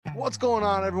What's going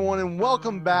on, everyone, and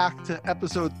welcome back to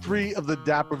episode 3 of the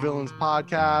Dapper Villains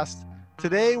podcast.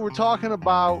 Today, we're talking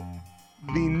about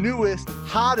the newest,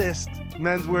 hottest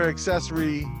menswear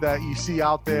accessory that you see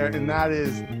out there, and that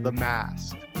is the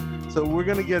mask. So we're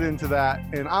going to get into that,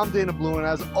 and I'm Dana Blue, and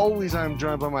as always, I'm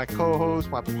joined by my co-host,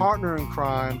 my partner in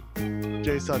crime,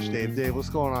 Jay Such Dave. Dave, what's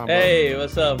going on, bro? Hey,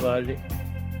 what's up, buddy?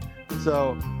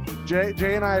 So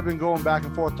Jay and I have been going back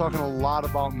and forth talking a lot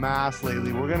about masks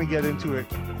lately. We're going to get into it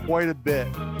quite a bit.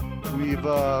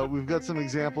 We've got some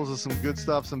examples of some good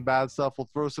stuff, some bad stuff. We'll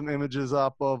throw some images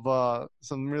up of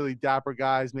some really dapper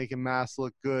guys making masks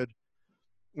look good.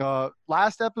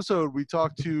 Last episode, we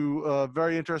talked to a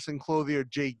very interesting clothier,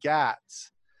 Jay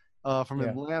Gatz, from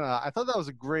Atlanta. I thought that was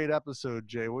a great episode,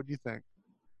 Jay. What do you think?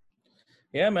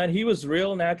 Yeah, man, he was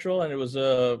real natural, and it was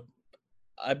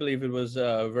I believe it was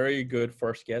a very good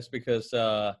first guest because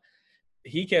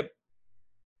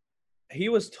he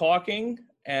was talking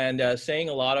and saying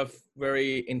a lot of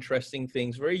very interesting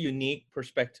things, very unique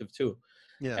perspective too.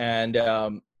 Yeah. And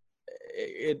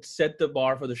it set the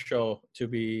bar for the show to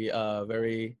be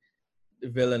very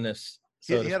villainous.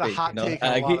 So he had a hot take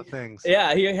on a lot of things.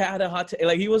 Yeah, he had a hot take.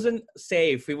 Like, he wasn't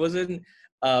safe. He wasn't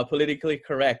politically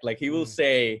correct. Like, he will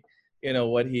say,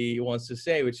 what he wants to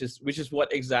say, which is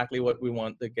exactly what we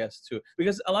want the guests to.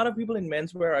 Because a lot of people in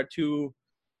menswear are too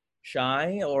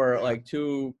shy or like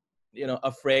too,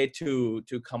 afraid to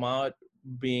come out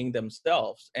being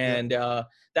themselves. And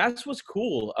that's what's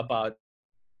cool about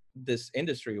this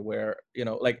industry, where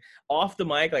like off the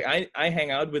mic, like I hang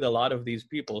out with a lot of these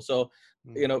people, so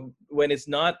when it's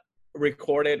not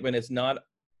recorded, when it's not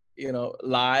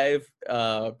live,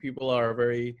 people are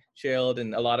very chilled,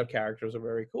 and a lot of characters are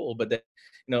very cool. But then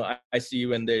I see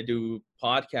when they do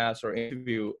podcasts or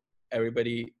interview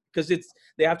everybody, because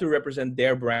they have to represent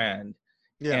their brand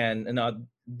and not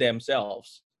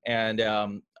themselves. And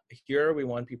here we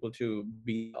want people to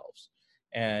be themselves.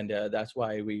 And that's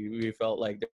why we felt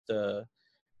like there's a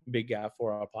big gap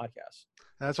for our podcast.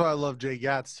 That's why I love Jay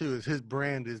Gatz too, is his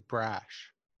brand is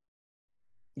brash.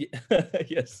 Yeah.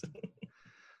 Yes.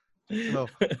 So,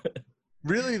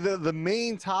 really, the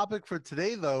main topic for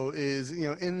today, though, is,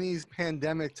 in these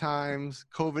pandemic times,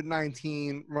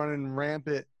 COVID-19 running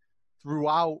rampant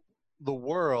throughout the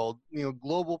world,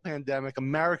 global pandemic.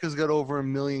 America's got over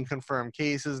 1 million confirmed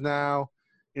cases now.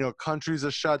 Countries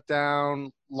are shut down.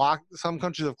 Some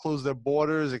countries have closed their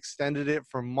borders, extended it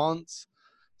for months.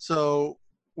 So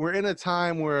we're in a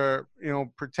time where,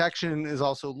 protection is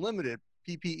also limited.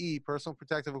 PPE, personal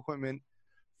protective equipment,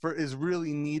 is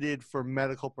really needed for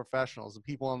medical professionals, the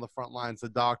people on the front lines, the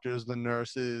doctors, the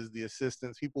nurses, the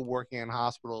assistants, people working in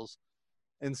hospitals.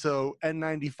 And so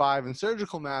N95 and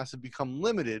surgical masks have become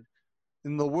limited.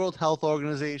 In the World Health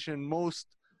Organization, most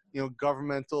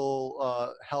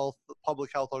governmental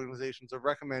public health organizations are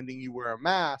recommending you wear a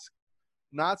mask,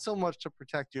 not so much to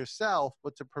protect yourself,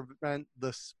 but to prevent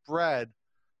the spread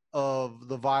of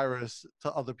the virus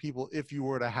to other people if you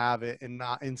were to have it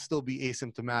and still be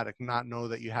asymptomatic, not know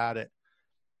that you had it.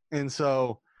 And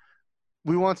so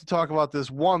we want to talk about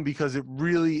this, one, because it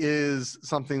really is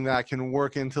something that can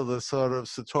work into the sort of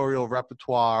sartorial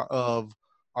repertoire of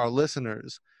our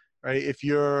listeners, right? If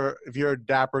you're a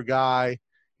dapper guy,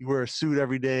 you wear a suit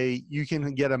every day, you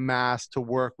can get a mask to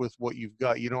work with what you've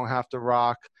got. You don't have to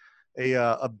rock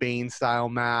a Bane style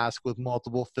mask with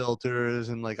multiple filters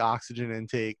and like oxygen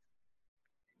intake.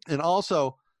 And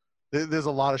also there's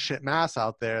a lot of shit masks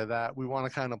out there that we want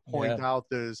to kind of point out.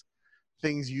 There's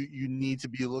things you need to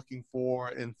be looking for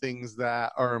and things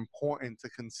that are important to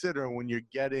consider when you're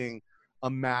getting a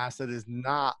mask that is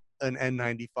not an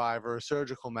N95 or a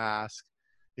surgical mask.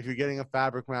 If you're getting a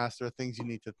fabric mask, there are things you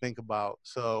need to think about.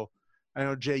 So I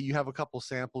know, Jay, you have a couple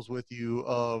samples with you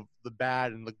of the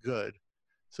bad and the good.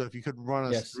 So if you could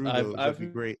run us through those, that'd be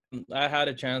great. I had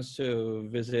a chance to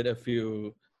visit a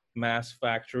few mask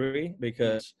factory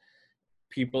because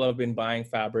people have been buying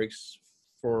fabrics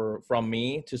from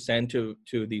me to send to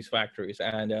these factories.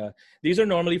 And these are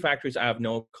normally factories I have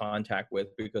no contact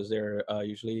with because they're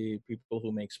usually people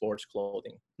who make sports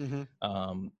clothing.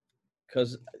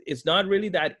 Because it's not really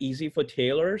that easy for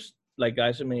tailors, like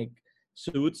guys who make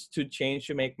suits, to change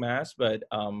to make masks, but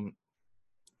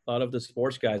a lot of the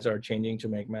sports guys are changing to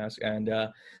make masks, and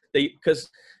because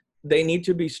they need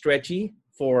to be stretchy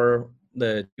for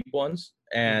the cheap ones.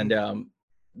 And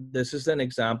this is an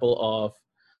example of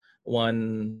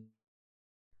one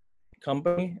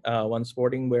company, one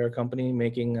sporting wear company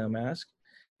making a mask,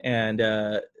 and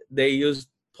they use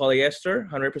polyester,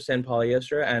 100%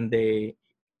 polyester, and they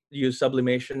use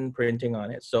sublimation printing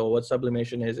on it. So what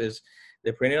sublimation is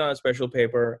they print it on a special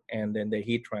paper and then they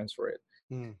heat transfer it.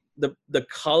 Mm. The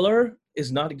color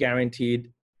is not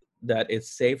guaranteed that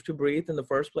it's safe to breathe in the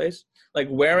first place. Like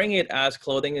wearing it as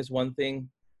clothing is one thing,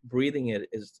 breathing it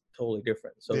is totally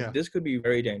different. So Yeah. this could be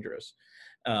very dangerous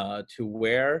to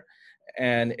wear,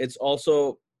 and it's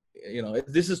also, you know,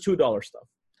 this is $2 stuff,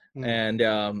 Mm.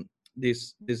 and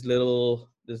this little,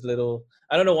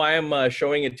 I don't know why I'm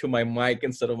showing it to my mic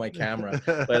instead of my camera,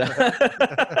 but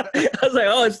I was like,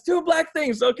 oh, it's two black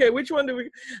things. Okay, which one do we?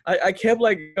 I kept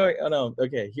like going, oh no,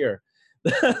 okay, here.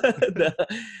 the,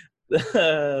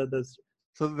 the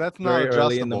So that's not very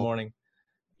early in the adjustable. morning.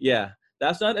 Yeah,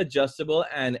 that's not adjustable,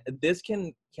 and this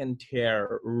can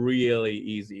tear really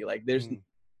easy. Like there's Mm.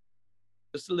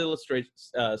 just a little straight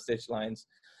stitch lines.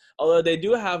 Although they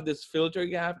do have this filter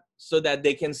gap so that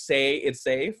they can say it's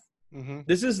safe. Mm-hmm.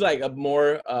 This is like a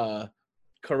more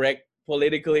correct,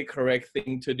 politically correct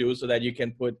thing to do so that you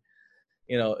can put,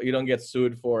 you know, you don't get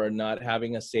sued for not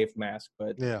having a safe mask.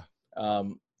 Yeah.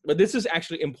 But this is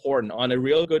actually important. On a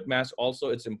real good mask also,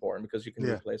 it's important because you can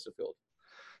Yeah. replace the filter.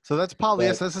 So that's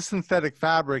polyester. But That's a synthetic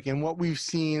fabric, and what we've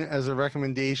seen as a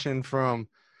recommendation from,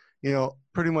 you know,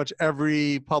 pretty much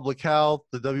every public health,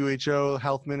 the WHO,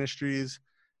 health ministries,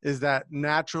 is that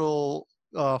natural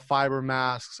fiber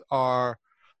masks are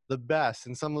the best.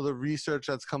 And some of the research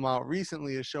that's come out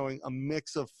recently is showing a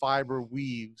mix of fiber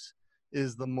weaves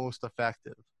is the most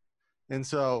effective. And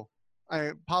so,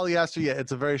 polyester, yeah,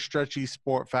 it's a very stretchy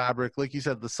sport fabric. Like you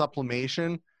said, the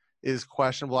sublimation is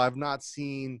questionable. I've not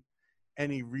seen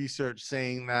any research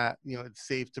saying that, you know, it's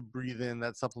safe to breathe in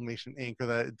that sublimation ink or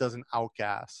that it doesn't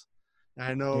outgas. And I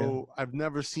yeah, know I've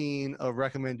never seen a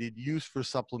recommended use for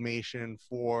sublimation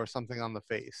for something on the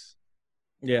face.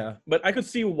 yeah. But I could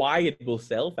see why it will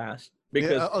sell fast Yeah,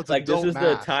 because oh, it's a like dope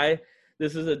mask.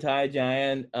 This is a Thai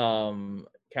giant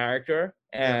character,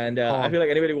 Yeah, from and I Kong. feel like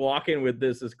anybody walking with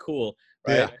this is cool,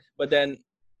 Yeah, right? it But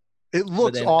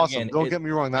looks then awesome. again, Don't get me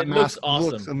wrong. That it looks mask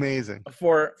looks awesome amazing.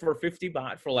 for 50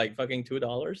 baht, for like fucking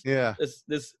 $2. Yeah, This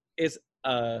is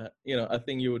you know, a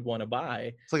thing you would want to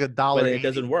buy, it's like a but dollar then it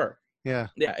doesn't 80. work. Yeah.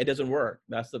 Yeah, it doesn't work.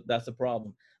 That's the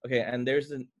problem. Okay, and there's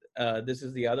an this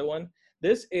is the other one.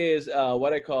 This is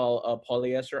what I call a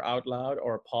polyester out loud,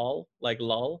 or pol, like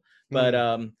lol. But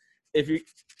Mm. if you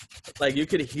like, you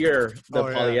could hear the Oh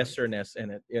yeah. polyesterness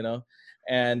in it, you know.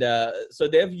 And so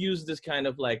they've used this kind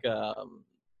of like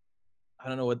I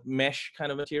don't know what mesh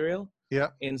kind of material Yeah.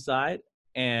 inside,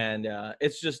 and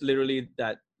it's just literally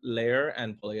that layer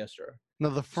and polyester. No,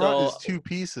 the front is So two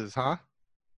pieces, huh?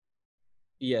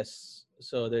 yes,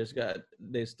 so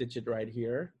they stitch it right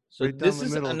here. So Right down this the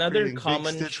is middle, another creating big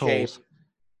common stitch shape. holes.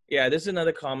 Yeah, this is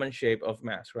another common shape of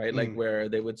mask, right? Like Mm. where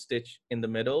they would stitch in the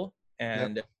middle Yep.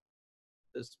 and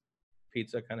this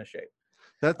pizza kind of shape.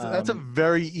 That's a Um,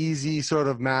 very easy sort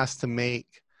of mask to make,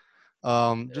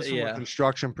 just from a yeah,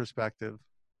 construction perspective.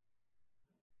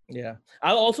 yeah.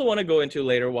 I'll also want to go into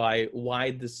later why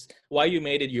you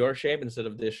made it your shape instead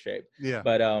of this shape. Yeah.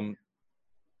 But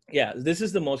yeah, this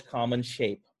is the most common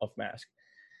shape of mask.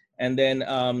 And then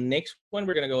next one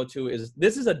we're gonna go to is,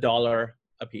 this is $1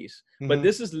 a piece, but Mm-hmm.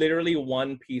 this is literally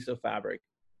one piece of fabric.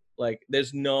 Like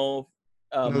there's no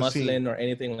No seam. muslin or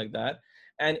anything like that.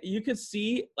 And you could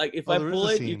see, like if Oh, I there is pull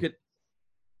a it, seam. you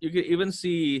could even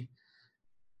see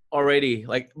already,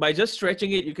 like by just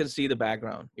stretching it, you can see the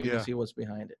background. You can Yeah. see what's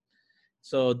behind it.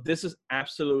 So this is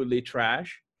absolutely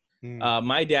trash. Mm.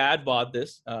 My dad bought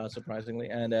this, surprisingly,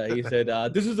 and he said,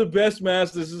 "This is the best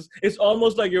mask. It's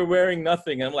almost like you're wearing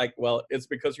nothing." And I'm like, "Well, it's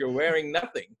because you're wearing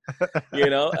nothing. You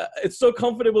know, it's so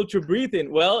comfortable to breathe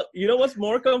in." Well, you know what's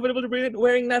more comfortable to breathe in?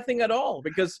 Wearing nothing at all,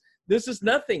 because this is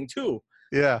nothing too.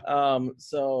 Yeah.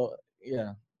 So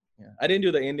yeah, yeah. I didn't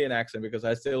do the Indian accent because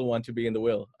I still want to be in the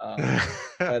will.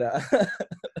 But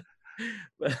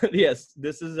but yes,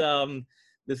 this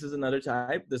is another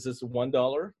type. This is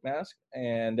 $1 mask,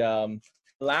 and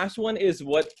last one is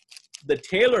what the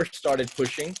tailor started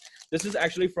pushing. This is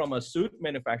actually from a suit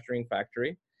manufacturing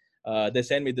factory. They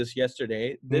sent me this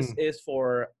yesterday. This Mm. is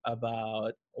for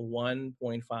about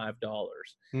 $1.5.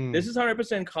 This Mm. is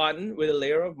 100% cotton with a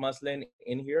layer of muslin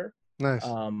in here, Nice.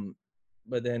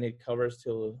 but then it covers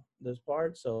till this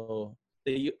part. So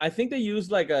I think they use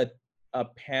like a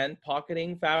pant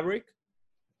pocketing fabric,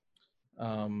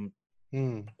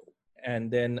 Mm.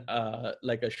 and then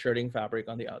like a shirting fabric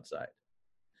on the outside.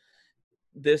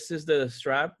 This is the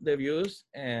strap they've used,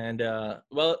 and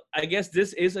well, I guess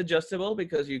this is adjustable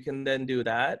because you can then do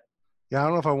that, Yeah, I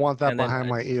don't know if I want that and then behind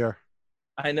my ear.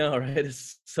 I know, right?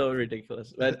 It's so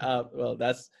ridiculous, but well,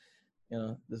 that's, you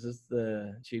know, this is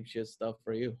the cheap shit stuff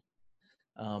for you.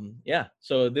 Yeah,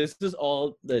 so this is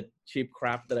all the cheap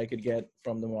crap that I could get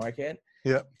from the market.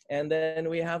 Yeah. And then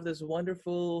we have this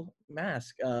wonderful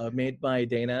mask made by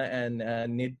Dana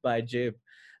and knit by Jib.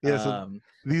 Yeah. So Um,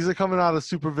 these are coming out of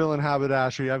Supervillain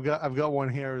Haberdashery. I've got one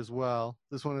here as well.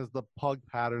 This one is the pug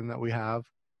pattern that we have.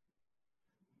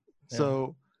 yeah.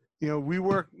 So, we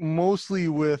work mostly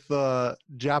with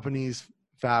Japanese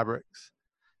fabrics.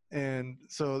 And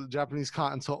so Japanese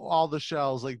cotton. So all the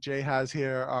shells like Jay has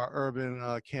here are urban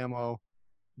camo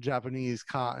Japanese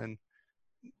cotton.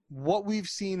 What we've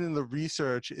seen in the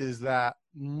research is that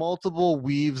multiple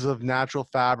weaves of natural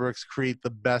fabrics create the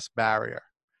best barrier.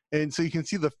 And so you can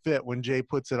see the fit when Jay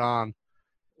puts it on.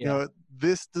 Yeah.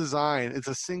 This design, it's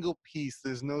a single piece.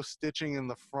 There's no stitching in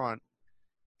the front.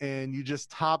 And you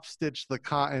just top stitch the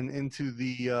cotton into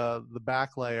the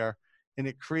back layer, and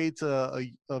it creates a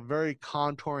very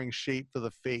contouring shape for the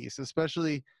face,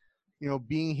 especially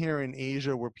being here in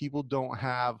Asia where people don't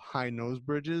have high nose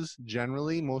bridges.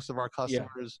 Generally, most of our Yeah.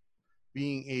 customers,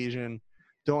 being Asian,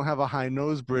 don't have a high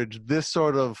nose bridge. This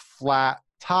sort of flat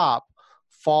top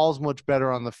falls much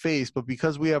better on the face, but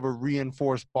because we have a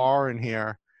reinforced bar in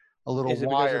here, a little Is it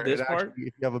because of wire, it this actually, part?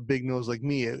 if you have a big nose like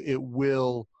me, it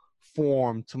will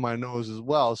form to my nose as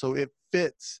well. So it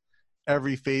fits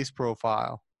every face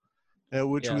profile,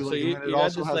 which Yeah. we So like. And you then it you got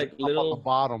also this has a like cup on the little,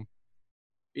 bottom.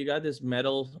 you got this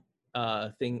metal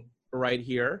thing right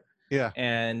here, Yeah.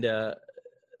 and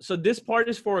so this part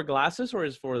is for glasses or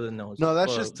is for the nose? No,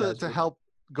 that's For just to that's what. help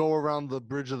go around the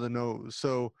bridge of the nose.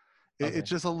 So it's Okay.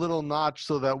 just a little notch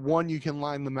so that one, you can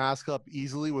line the mask up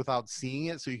easily without seeing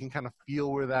it. So you can kind of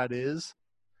feel where that is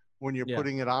when you're Yeah.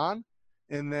 putting it on.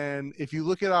 And then if you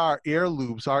look at our air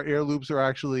loops are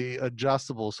actually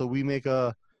adjustable. So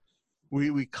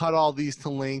we cut all these to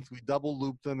length, we double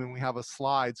loop them, and we have a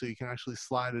slide so you can actually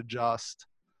slide adjust.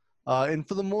 And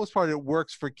for the most part, it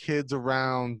works for kids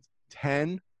around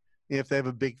 10 if they have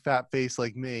a big fat face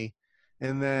like me.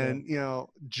 And Yeah. then,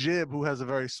 Jib, who has a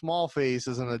very small face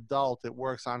as an adult, it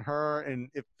works on her and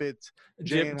it fits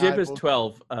Jay Jib and Jib I is both.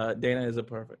 12. Dana is a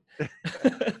perfect.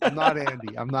 I'm not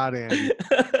Andy. I'm not Andy.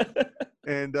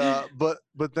 And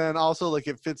but then also like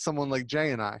it fits someone like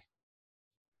Jay and I.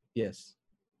 Yes.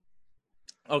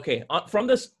 Okay. From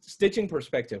the stitching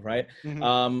perspective, right?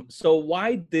 Hmm. So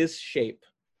why this shape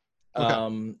Okay.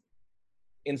 um,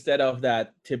 instead of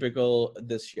that typical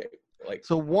this shape? Like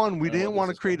So one, I we don't know didn't what want this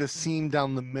to is called. create a seam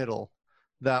down the middle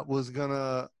that was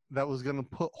gonna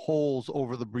put holes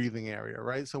over the breathing area,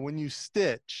 right? So when you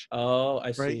stitch, Oh, I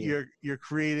right, see. you're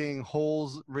creating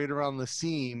holes right around the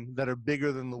seam that are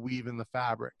bigger than the weave in the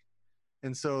fabric.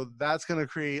 And so that's going to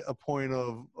create a point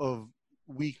of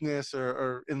weakness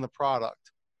or in the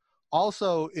product.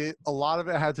 Also, a lot of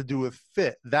it had to do with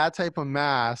fit. That type of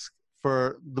mask,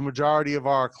 for the majority of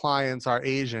our clients, are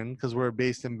Asian because we're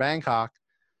based in Bangkok.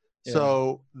 Yeah.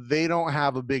 So they don't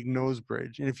have a big nose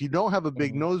bridge. And if you don't have a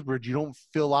big Mhm. nose bridge, you don't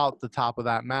fill out the top of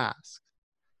that mask.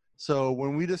 So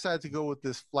when we decided to go with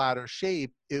this flatter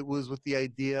shape, it was with the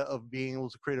idea of being able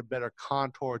to create a better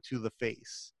contour to the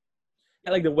face.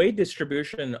 Yeah, like the weight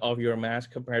distribution of your mask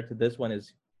compared to this one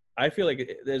is, I feel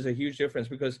like there's a huge difference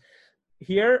because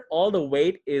here all the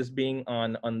weight is being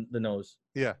on the nose,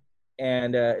 Yeah.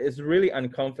 and it's really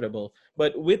uncomfortable.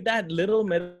 But with that little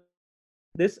metal,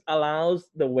 this allows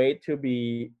the weight to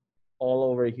be all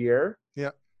over here.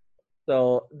 Yeah.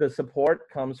 So the support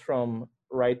comes from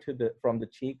right to the from the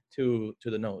cheek to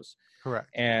the nose, Correct.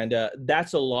 and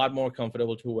that's a lot more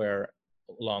comfortable to wear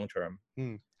long term.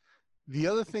 Mm. The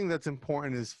other thing that's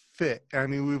important is fit. I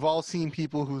mean, we've all seen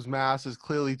people whose mask is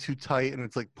clearly too tight and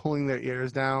it's like pulling their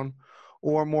ears down.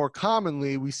 Or more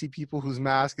commonly, we see people whose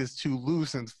mask is too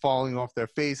loose and it's falling off their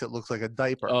face. It looks like a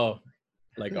diaper. Oh,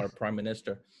 like our prime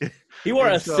minister. He wore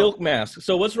And a so, silk mask.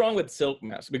 So what's wrong with silk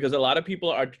masks? Because a lot of people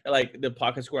are like the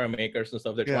pocket square makers and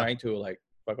stuff. They're yeah. trying to like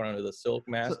fuck around with a silk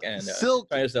So mask and silk,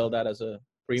 trying to sell that as a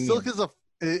silk premium. is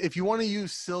if you want to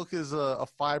use silk as a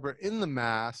fiber in the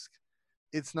mask,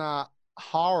 it's not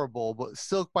horrible, but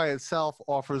silk by itself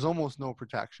offers almost no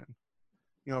protection,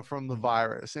 from the Mhm.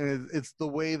 virus. And it's the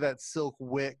way that silk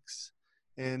wicks.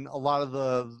 And a lot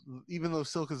of even though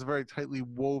silk is a very tightly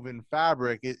woven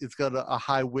fabric, it's got a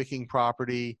high wicking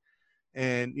property.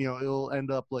 And, it'll end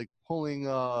up like pulling,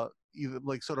 either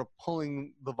like sort of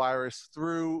pulling the virus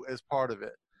through as part of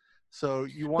it. So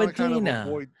you want to But kind of Dana,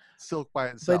 avoid silk by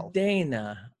but itself.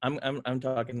 Dana, I'm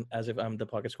talking as if I'm the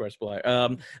pocket square supplier.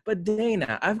 But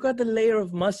Dana, I've got the layer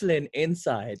of muslin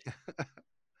inside.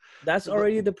 That's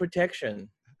already the protection.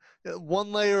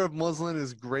 One layer of muslin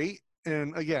is great.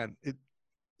 And again,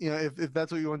 if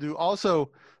that's what you want to do.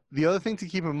 Also, the other thing to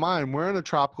keep in mind, we're in a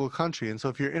tropical country. And so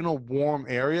if you're in a warm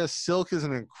area, silk is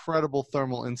an incredible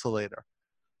thermal insulator.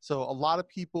 So a lot of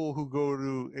people who go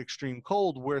to extreme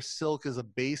cold wear silk as a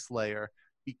base layer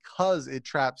because it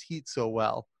traps heat so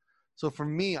well. So for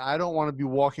me, I don't want to be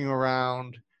walking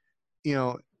around, you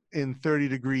know, in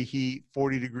 30-degree heat,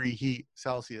 40-degree heat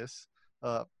Celsius,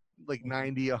 uh, like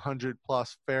 90, 100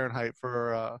 plus Fahrenheit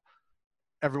for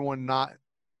everyone, not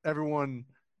everyone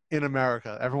in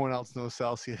America. Everyone else knows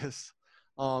Celsius.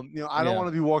 I don't Yeah. want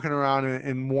to be walking around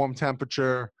in warm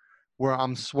temperature where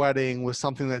I'm sweating with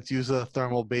something that's used as a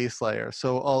thermal base layer.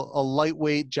 So a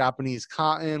lightweight Japanese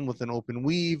cotton with an open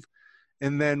weave,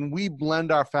 and then we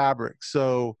blend our fabric.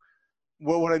 So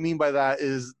what I mean by that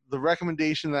is the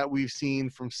recommendation that we've seen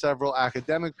from several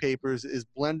academic papers is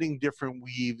blending different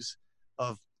weaves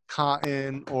of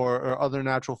cotton or other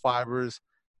natural fibers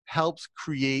helps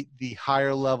create the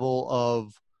higher level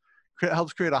of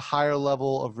helps create a higher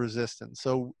level of resistance.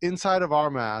 So inside of our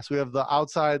mask, we have the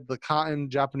outside, the cotton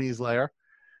Japanese layer,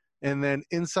 and then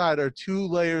inside are 2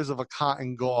 layers of a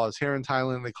cotton gauze. Here in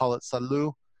Thailand, they call it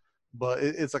salu, but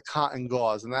it's a cotton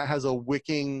gauze, and that has a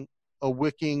wicking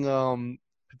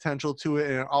potential to it,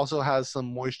 and it also has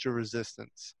some moisture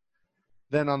resistance.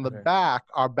 Then on the Okay. back,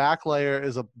 our back layer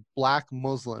is a black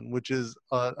muslin, which is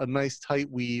a nice tight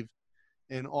weave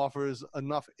and offers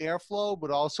enough airflow,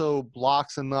 but also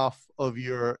blocks enough of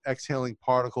your exhaling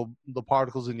the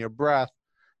particles in your breath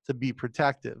to be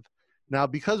protective. Now,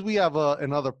 because we have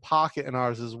another pocket in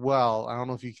ours as well, I don't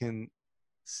know if you can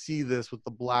see this with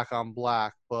the black on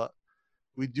black, but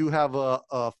we do have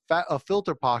a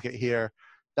filter pocket here.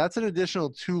 That's an additional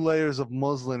 2 layers of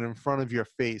muslin in front of your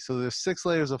face. So there's 6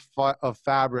 layers of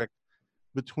fabric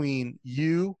between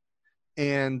you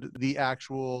and the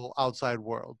actual outside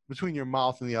world, between your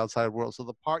mouth and the outside world. So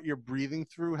the part you're breathing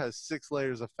through has 6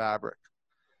 layers of fabric.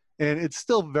 And it's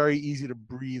still very easy to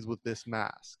breathe with this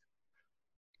mask.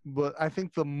 But I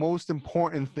think the most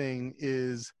important thing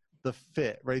is the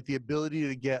fit, right? The ability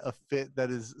to get a fit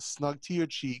that is snug to your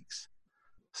cheeks,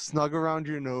 snug around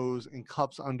your nose, and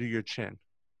cups under your chin.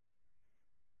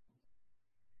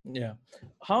 Yeah.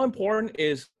 How important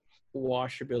is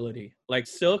washability? Like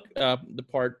silk, the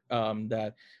part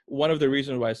that one of the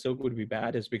reasons why silk would be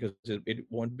bad is because it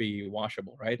won't be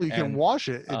washable, right? You can And wash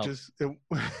it, um,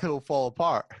 it'll fall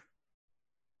apart.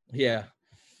 yeah.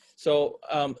 So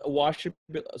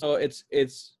washability. So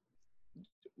it's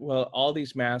well, all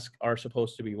these masks are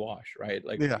supposed to be washed, right?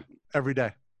 Like, Yeah, every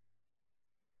day.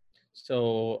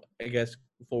 so I guess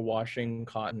for washing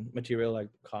cotton material, like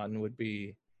cotton would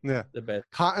be Yeah, the best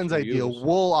cotton's to ideal. use.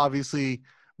 Wool, obviously.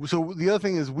 So the other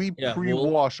thing is we Yeah, wool.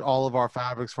 pre-wash all of our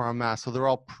fabrics for our masks, so they're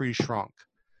all pre-shrunk.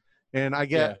 And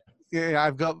Yeah,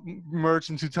 I've got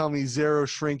merchants who tell me 0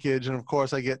 shrinkage, and of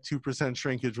course I get 2%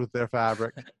 shrinkage with their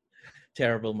fabric.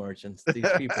 terrible merchants.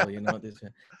 These people,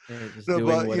 they're just No, doing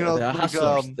but what the like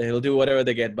hustlers. They'll do whatever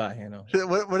they get by.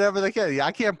 whatever they can. Yeah,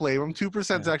 I can't blame them.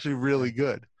 2% is Yeah, actually yeah. really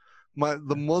good.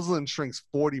 The muslin shrinks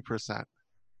 40%.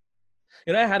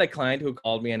 I had a client who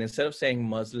called me, and instead of saying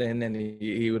Muslim, and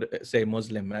he would say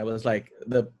Muslim. I was like,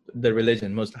 the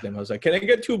religion Muslim. I was like, can I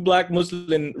get 2 black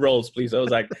Muslim rolls, please? I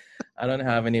was like, I don't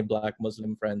have any black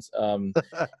Muslim friends. Oh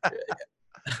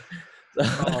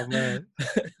man.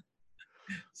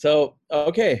 So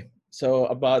okay, so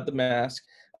about the mask,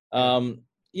 Yeah.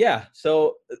 yeah.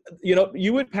 So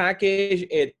you would package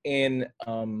it in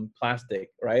plastic,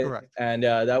 right? Correct. And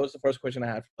that was the first question I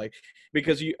had, like,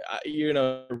 because you're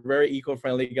a very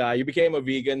eco-friendly guy. You became a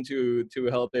vegan to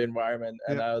help the environment,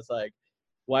 and Yeah. I was like,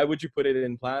 why would you put it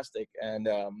in plastic? And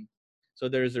so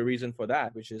there's a reason for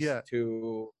that, which is Yeah.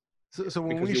 to So when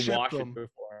because we you ship wash it them,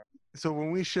 before.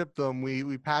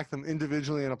 we pack them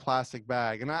individually in a plastic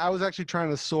bag. And I was actually trying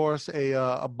to source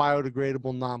a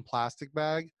biodegradable non-plastic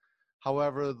bag.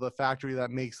 However, the factory that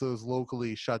makes those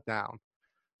locally shut down.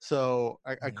 So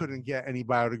I couldn't get any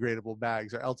biodegradable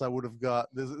bags, or else I would have got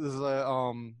this is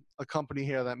a company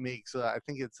here that makes I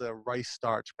think it's rice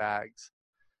starch bags,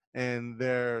 and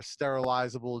they're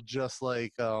sterilizable just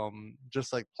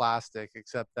like plastic,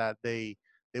 except that they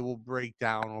will break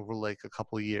down over like a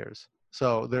couple of years.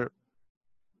 So they're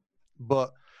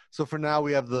but so for now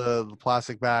we have the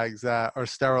plastic bags that are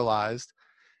sterilized,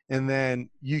 and then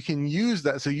you can use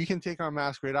that. So you can take our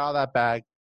mask right out of that bag.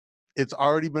 It's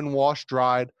already been washed,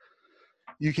 dried.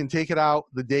 You can take it out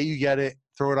the day you get it,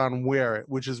 throw it on and wear it,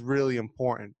 which is really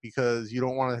important because you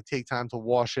don't want to take time to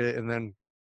wash it and then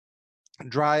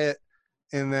dry it.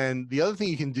 And then the other thing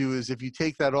you can do is if you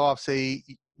take that off, say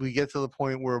we get to the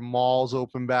point where malls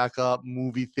open back up,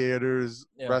 movie theaters,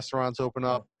 Yeah, restaurants open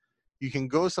yeah, up, you can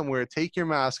go somewhere, take your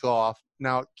mask off.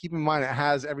 Now, keep in mind, it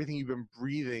has everything you've been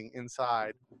breathing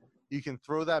inside. You can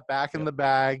throw that back in yeah. the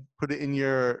bag, put it in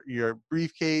your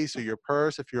briefcase or your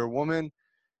purse if you're a woman,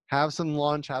 have some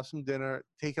lunch, have some dinner,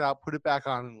 take it out, put it back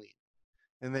on, and leave.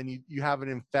 And then you haven't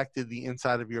infected the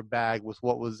inside of your bag with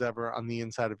what was ever on the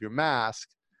inside of your mask.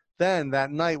 Then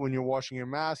that night when you're washing your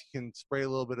mask, you can spray a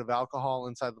little bit of alcohol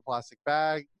inside the plastic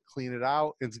bag, clean it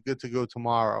out. It's good to go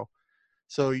tomorrow.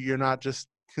 So you're not just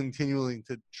continuing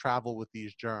to travel with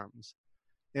these germs.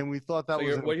 And we thought that So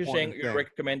was you're an what you're saying, important you're thing.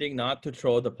 recommending not to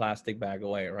throw the plastic bag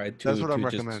away, right? That's To what I'm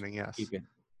just recommending, yes. keep it.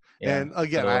 Yeah. And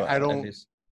again, So I at don't, least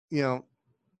you know,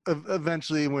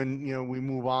 eventually when, we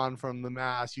move on from the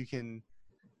mask, you can,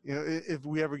 if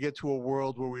we ever get to a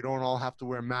world where we don't all have to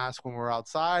wear masks when we're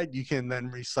outside, you can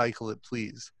then recycle it,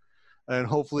 please. And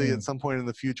hopefully at mm, some point in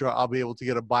the future, I'll be able to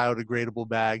get a biodegradable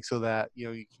bag so that, you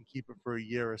can keep it for a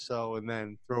year or so and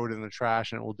then throw it in the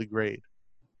trash and it will degrade.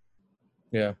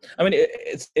 yeah. I mean,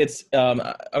 it's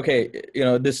okay.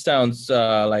 This sounds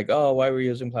like, oh, why are we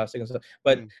using plastic and stuff?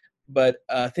 But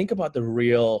Mm, think about the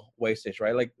real wastage,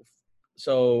 right? Like,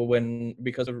 so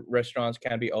because of restaurants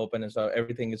can't be open and stuff,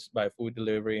 everything is by food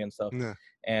delivery and stuff. yeah.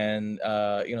 And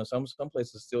some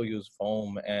places still use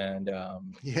foam and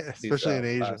Yeah, these especially in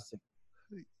Asia. plastic.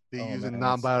 They Oh use a man,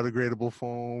 it's non-biodegradable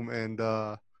foam and,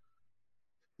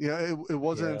 it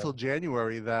wasn't yeah. until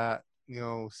January that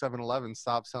 7-Eleven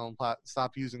stopped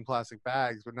stopped using plastic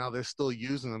bags, but now they're still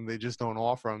using them. They just don't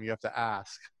offer them. You have to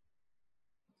ask.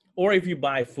 Or if you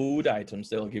buy food items,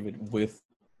 they'll give it with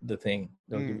the thing.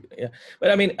 They'll give Mm, it, yeah.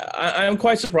 But I mean, I'm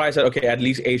quite surprised that okay, at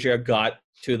least Asia got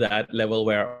to that level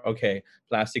where okay,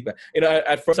 plastic bag.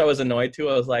 At first I was annoyed too.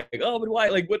 I was like, oh, but why?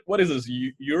 Like, what is this?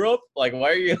 Europe? Like, why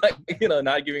are you like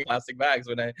not giving plastic bags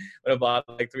when I bought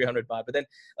like 300 baht? But then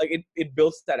like it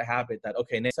builds that habit that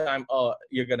okay, next time, oh,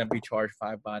 you're gonna be charged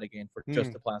 5 baht again for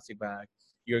just mm, a plastic bag.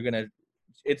 You're gonna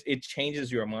it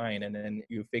changes your mind and then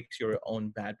you fix your own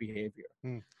bad behavior.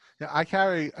 mm. Yeah, I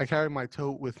carry my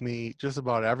tote with me just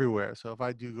about everywhere. So if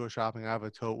I do go shopping, I have a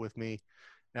tote with me.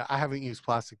 Yeah, I haven't used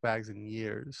plastic bags in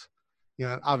years.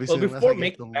 Well, Obviously, unless I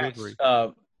get masks, delivery.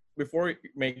 before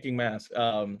making masks,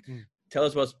 Mm. tell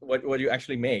us what you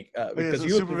actually make, Oh, yeah, because so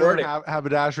you Supervillain convert it.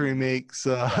 Haberdashery makes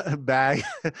Yeah. bag.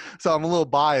 So I'm a little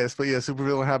biased, but yeah,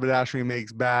 Supervillain Haberdashery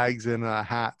makes bags and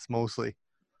hats mostly.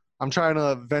 I'm trying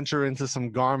to venture into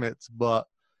some garments, but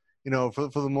for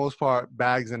the most part,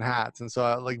 bags and hats. And so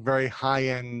I like very high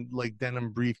end, like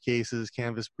denim briefcases,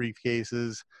 canvas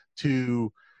briefcases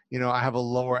to, I have a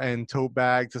lower end tote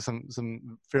bag to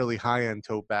some fairly high end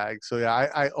tote bags. So yeah,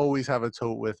 I always have a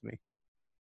tote with me.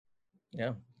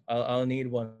 Yeah, I'll need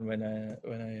one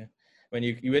when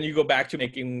you go back to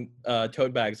making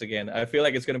tote bags again. I feel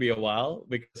like it's gonna be a while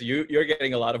because you're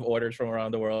getting a lot of orders from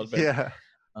around the world. But Yeah,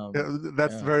 um, yeah,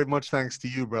 that's yeah, very much thanks to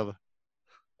you, brother.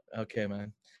 okay,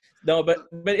 man. No, but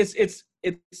it's.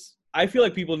 I feel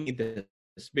like people need this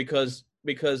because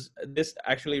this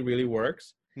actually really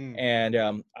works. Hmm. And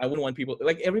I wouldn't want people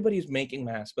like everybody's making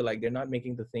masks, but like they're not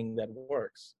making the thing that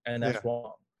works, and Yeah, that's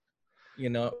wrong.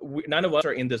 None of us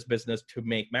are in this business to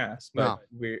make masks, but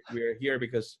no. we're here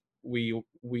because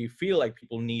we feel like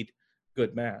people need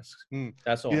good masks. Hmm.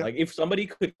 That's all. Yeah, Like if somebody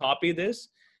could copy this,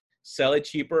 sell it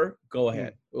cheaper, go hmm.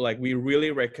 ahead. Like we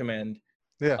really recommend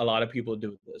Yeah. a lot of people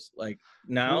do this. Like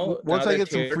now Once I that get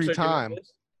some tailors free are doing time,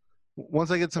 this,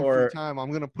 or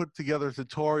I'm gonna put together a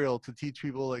tutorial to teach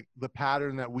people like the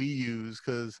pattern that we use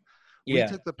because we yeah,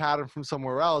 took the pattern from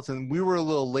somewhere else and we were a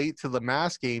little late to the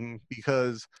mask game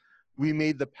because we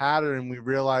made the pattern and we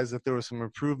realized that there were some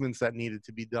improvements that needed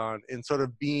to be done. And sort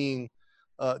of being,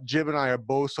 Jib and I are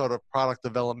both sort of product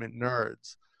development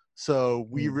nerds. So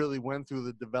we mm, really went through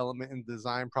the development and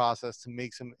design process to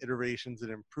make some iterations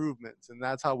and improvements. And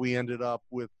that's how we ended up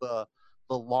with the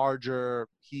larger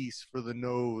piece for the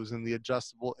nose and the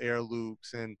adjustable air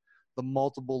loops and the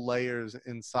multiple layers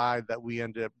inside that we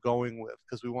ended up going with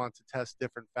because we wanted to test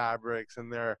different fabrics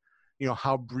and their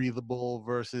how breathable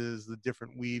versus the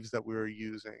different weaves that we were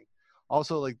using.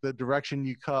 Also, like the direction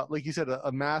you cut, like you said,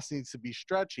 a mask needs to be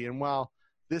stretchy, and while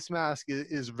this mask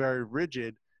is very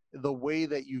rigid, the way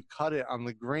that you cut it on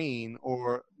the grain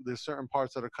or there's certain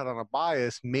parts that are cut on a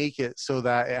bias make it so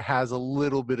that it has a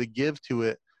little bit of give to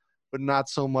it but not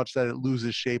so much that it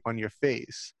loses shape on your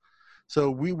face. So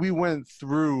we went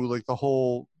through like the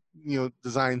whole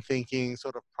design thinking,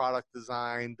 sort of product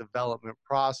design development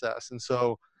process. And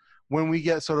so when we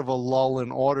get sort of a lull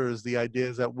in orders, the idea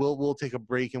is that we'll take a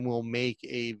break and we'll make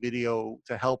a video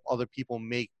to help other people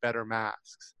make better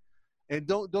masks. And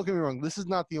don't get me wrong, this is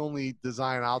not the only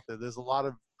design out there. There's a lot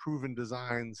of proven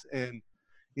designs, and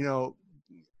you know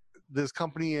this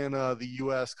company in the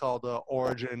U.S. called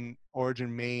Origin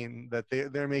Maine that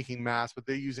they're making masks, but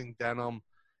they're using denim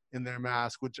in their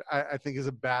mask, which I think is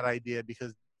a bad idea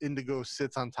because indigo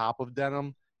sits on top of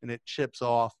denim and it chips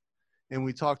off. and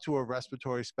we talked to a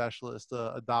respiratory specialist,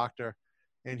 a doctor,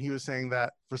 and he was saying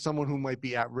that for someone who might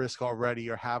be at risk already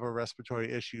or have a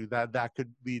respiratory issue, that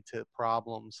could lead to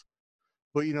problems.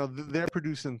 But they're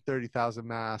producing 30,000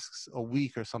 masks a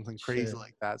week or something crazy Shit.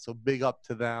 like that. So big up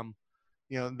to them.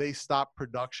 They stopped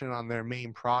production on their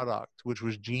main product, which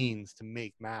was jeans, to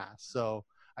make masks. So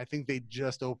I think they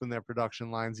just opened their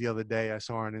production lines the other day. I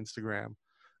saw on Instagram.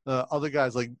 Other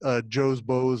guys like Joe's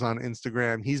Bows on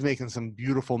Instagram, he's making some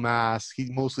beautiful masks.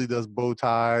 He mostly does bow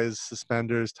ties,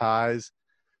 suspenders, ties.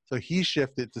 So he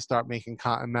shifted to start making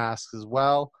cotton masks as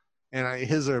well. And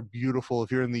his are beautiful.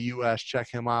 If you're in the U.S., check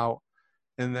him out.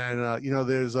 And then,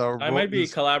 there's I might be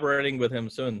collaborating with him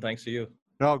soon, thanks to you.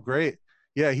 Oh, great.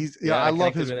 Yeah, I I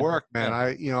love connected his with him. work,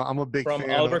 man. Yeah. I'm a big From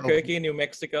fan of Albuquerque, New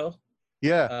Mexico.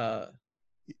 yeah.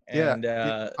 And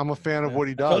I'm a fan of what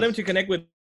he I told him does. to connect with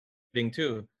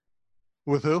too.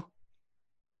 With who?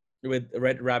 With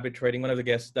Red Rabbit Trading, one of the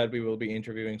guests that we will be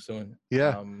interviewing soon.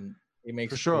 Yeah, He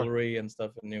makes for sure. jewelry and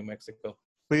stuff in New Mexico.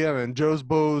 But yeah, man, Joe's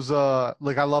Bows,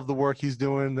 like I love the work he's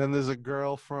doing. Then there's a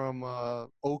girl from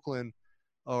Oakland,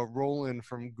 Roland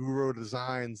from Guru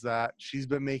Designs, that she's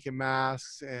been making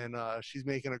masks, and she's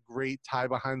making a great tie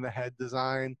behind the head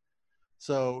design.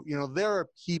 So, there are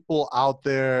people out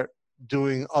there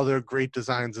doing other great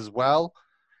designs as well.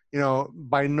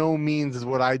 By no means is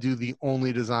what I do the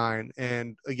only design.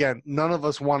 And again, none of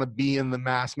us want to be in the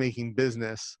mask making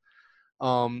business.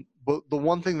 But the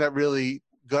one thing that really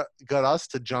got us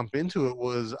to jump into it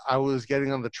was I was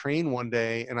getting on the train one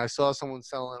day and I saw someone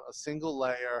selling a single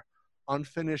layer,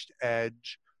 unfinished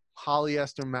edge,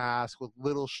 polyester mask with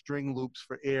little string loops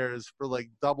for ears for like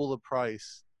double the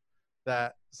price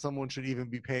that someone should even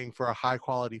be paying for a high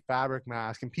quality fabric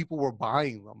mask, and people were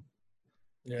buying them.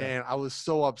 Yeah. And I was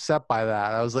so upset by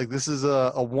that. I was like, this is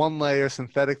a one layer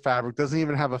synthetic fabric, doesn't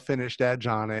even have a finished edge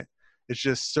on it. It's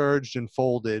just serged and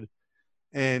folded.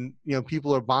 And,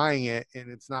 people are buying it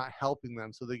and it's not helping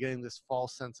them. So they're getting this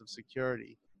false sense of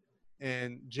security.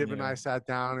 And Jib and I sat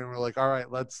down and we're like, all right,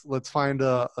 let's find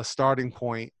a starting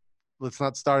point. Let's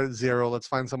not start at zero. Let's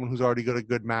find someone who's already got a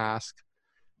good mask.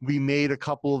 We made a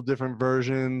couple of different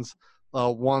versions.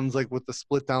 One's like with the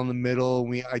split down the middle.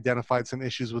 We identified some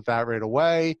issues with that right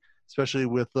away, especially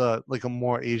with like a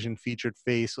more Asian featured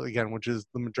face, again, which is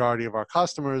the majority of our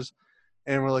customers.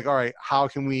 And we're like, all right,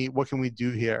 what can we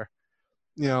do here?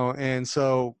 And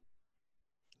so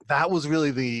that was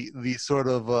really the sort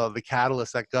of the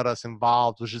catalyst that got us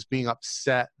involved, was just being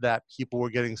upset that people were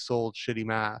getting sold shitty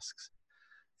masks.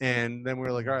 And then we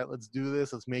were like, all right, let's do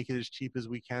this. Let's make it as cheap as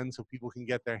we can so people can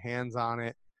get their hands on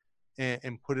it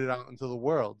and put it out into the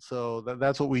world. So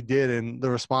that's what we did. And the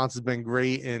response has been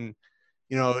great. And,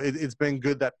 it's been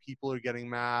good that people are getting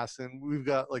masks. And we've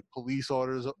got like police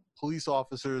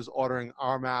officers ordering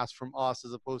our masks from us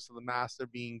as opposed to the masks they're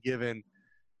being given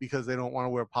because they don't want to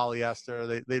wear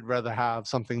polyester. They'd rather have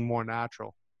something more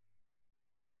natural.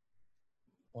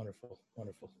 Wonderful.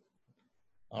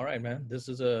 All right, man. This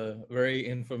is a very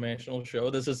informational show.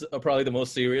 This is probably the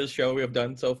most serious show we have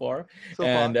done so far.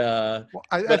 I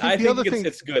think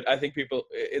it's good. I think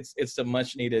it's a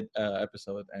much needed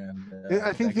episode. And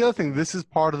I think the other thing, this is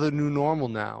part of the new normal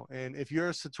now. And if you're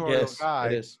a sartorial guy,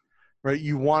 it is. Right,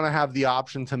 you want to have the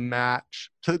option to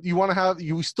match.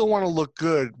 You still want to look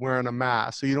good wearing a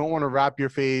mask. So you don't want to wrap your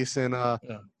face in a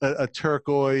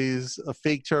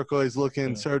fake turquoise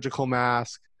looking surgical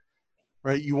mask.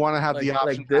 Right, you want to have the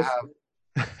option to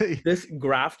have this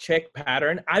graph check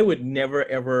pattern. I would never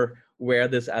ever wear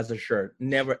this as a shirt.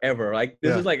 Never ever. Like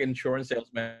this is like insurance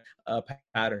salesman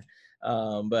pattern.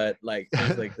 But like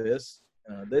things like this,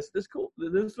 this cool.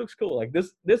 This looks cool. Like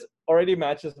this already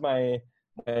matches my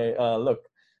look.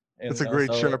 It's a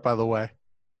great shirt, by the way.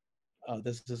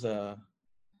 This is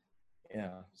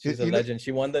she's a legend.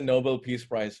 She won the Nobel Peace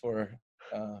Prize for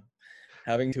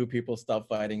having two people stop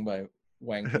fighting by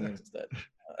wanking instead.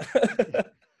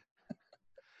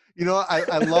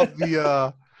 I love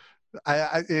the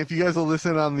if you guys will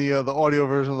listen on the audio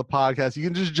version of the podcast, you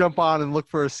can just jump on and look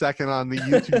for a second on the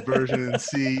YouTube version and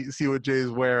see what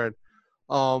Jay's wearing.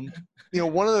 One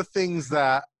of the things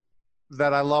that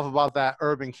I love about that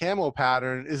urban camo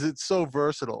pattern is it's so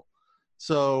versatile.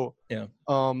 So,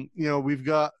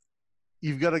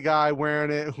 you've got a guy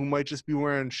wearing it who might just be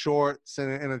wearing shorts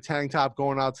and a tank top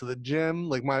going out to the gym.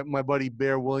 Like my buddy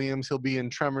Bear Williams, he'll be in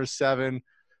Tremors 7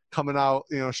 coming out,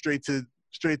 straight to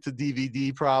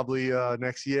DVD probably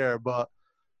next year. But,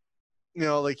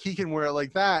 like he can wear it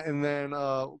like that. And then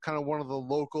kind of one of the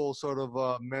local sort of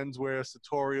menswear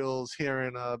tutorials here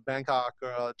in Bangkok,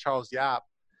 Charles Yap,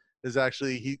 is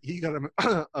actually, he got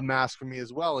a mask for me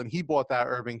as well. And he bought that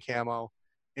urban camo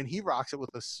and he rocks it with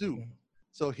a suit.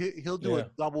 So he'll do a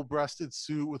double-breasted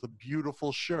suit with a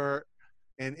beautiful shirt,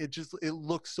 and it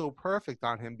looks so perfect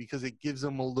on him because it gives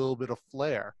him a little bit of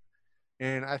flair.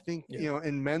 And I think,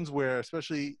 in menswear,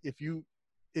 especially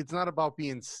it's not about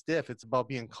being stiff, it's about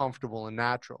being comfortable and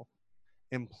natural.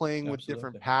 And playing with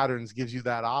different patterns gives you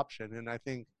that option. And I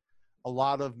think a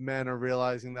lot of men are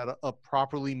realizing that a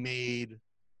properly made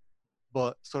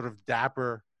but sort of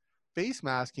dapper face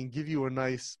mask can give you a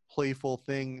nice playful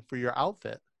thing for your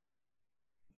outfit.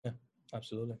 Yeah,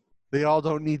 absolutely. They all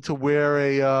don't need to wear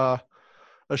a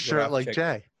shirt like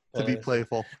Jay to be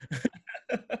playful.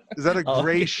 Is that a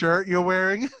gray shirt you're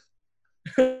wearing?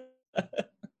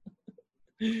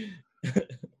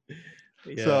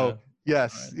 So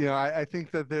yes, I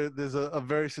think that there's a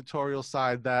very sartorial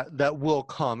side that will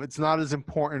come. It's not as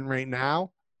important right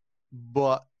now,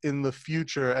 but in the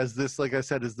future, as this, like I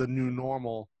said, is the new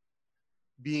normal,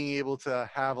 being able to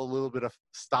have a little bit of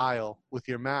style with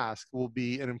your mask will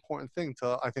be an important thing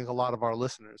to, I think, a lot of our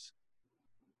listeners.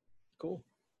 Cool.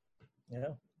 Yeah.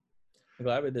 I'm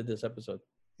glad we did this episode.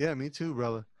 Yeah, me too,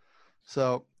 brother.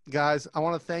 So, guys, I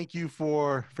want to thank you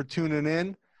for tuning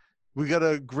in. We got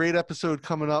a great episode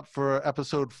coming up for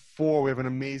episode 4. We have an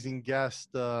amazing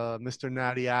guest, Mr.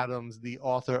 Natty Adams, the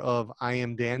author of I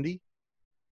Am Dandy.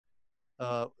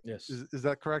 Yes. Is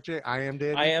that correct, Jay? I Am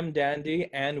Dandy? I Am Dandy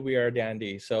and We Are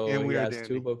Dandy. So he has Dandy.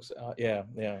 2 books. Yeah.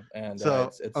 And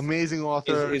so it's amazing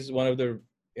author. He's one of the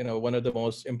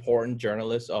most important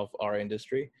journalists of our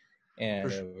industry.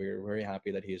 And we're very happy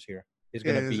that he's here. He's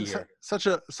going to be here. Such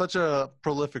a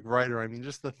prolific writer. I mean,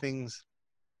 just the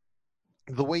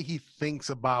way he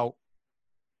thinks about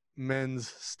men's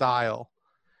style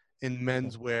in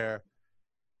menswear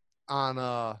on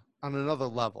another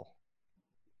level.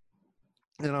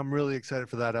 And I'm really excited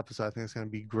for that episode. I think it's going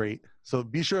to be great. So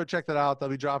be sure to check that out. They'll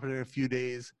be dropping it in a few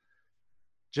days.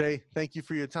 Jay, thank you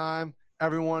for your time.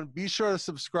 Everyone, be sure to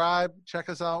subscribe. Check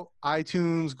us out.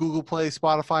 iTunes, Google Play,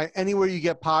 Spotify, anywhere you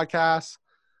get podcasts.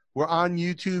 We're on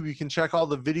YouTube. You can check all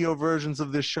the video versions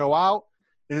of this show out.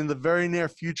 And in the very near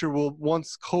future,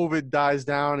 once COVID dies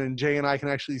down and Jay and I can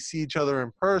actually see each other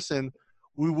in person,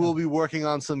 we will be working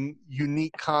on some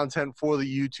unique content for the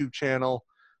YouTube channel.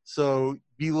 So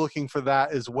be looking for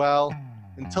that as well.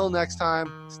 Until next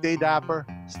time, stay dapper,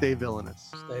 stay villainous.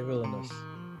 Stay villainous.